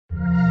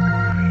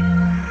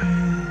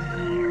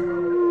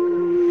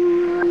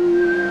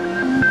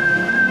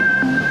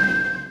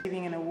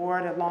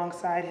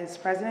his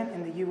president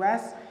in the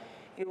US.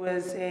 It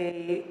was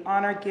an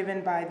honor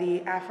given by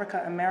the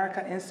Africa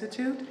America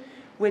Institute,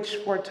 which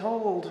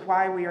foretold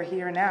why we are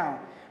here now.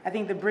 I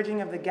think the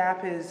bridging of the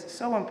gap is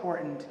so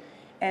important.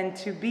 And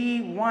to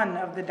be one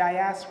of the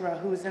diaspora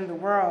who's in the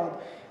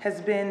world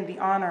has been the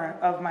honor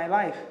of my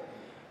life.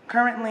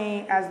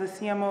 Currently, as the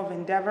CMO of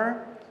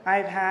Endeavor,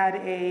 I've had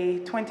a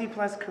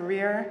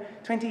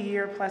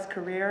 20-year plus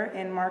career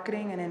in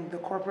marketing and in the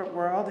corporate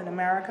world in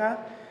America,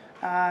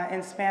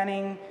 and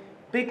spanning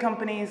big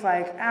companies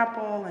like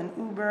Apple and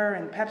Uber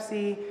and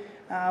Pepsi,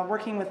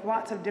 working with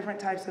lots of different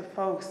types of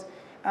folks.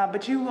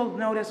 But you will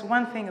notice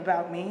one thing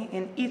about me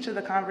in each of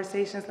the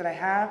conversations that I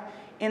have,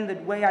 in the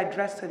way I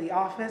dress to the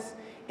office,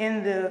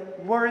 in the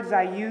words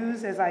I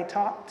use as I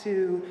talk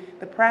to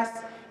the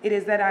press, it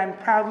is that I'm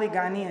proudly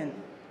Ghanaian.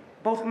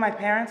 Both of my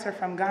parents are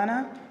from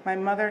Ghana. My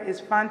mother is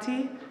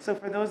Fanti, so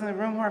for those in the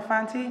room who are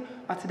Fanti,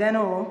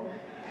 Otideno.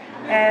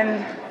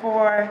 And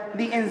for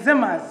the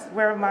Nzimas,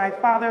 where my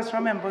father's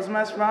from and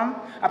Bosma's from,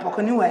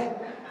 Apokonue.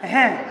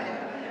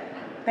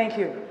 Thank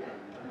you,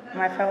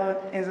 my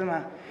fellow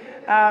Nzima.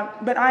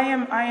 But I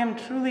am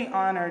truly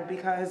honored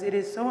because it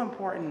is so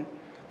important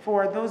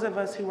for those of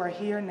us who are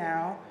here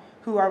now,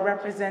 who are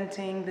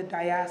representing the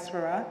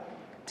diaspora,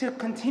 to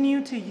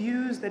continue to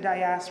use the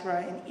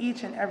diaspora in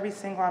each and every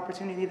single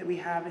opportunity that we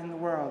have in the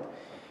world.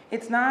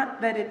 It's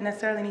not that it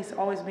necessarily needs to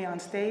always be on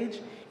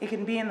stage. It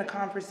can be in the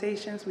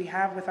conversations we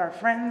have with our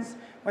friends,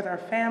 with our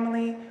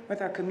family,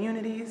 with our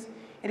communities.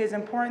 It is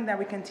important that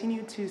we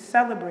continue to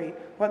celebrate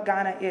what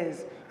Ghana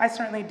is. I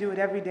certainly do it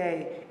every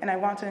day, and I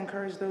want to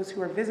encourage those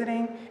who are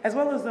visiting, as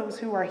well as those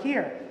who are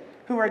here,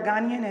 who are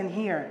Ghanaian and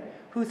here,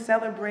 who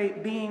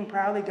celebrate being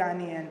proudly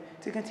Ghanaian,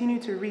 to continue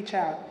to reach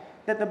out,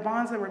 that the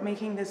bonds that we're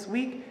making this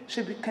week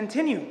should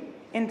continue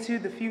into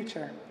the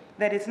future,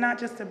 that it's not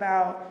just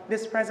about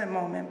this present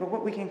moment, but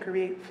what we can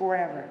create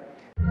forever.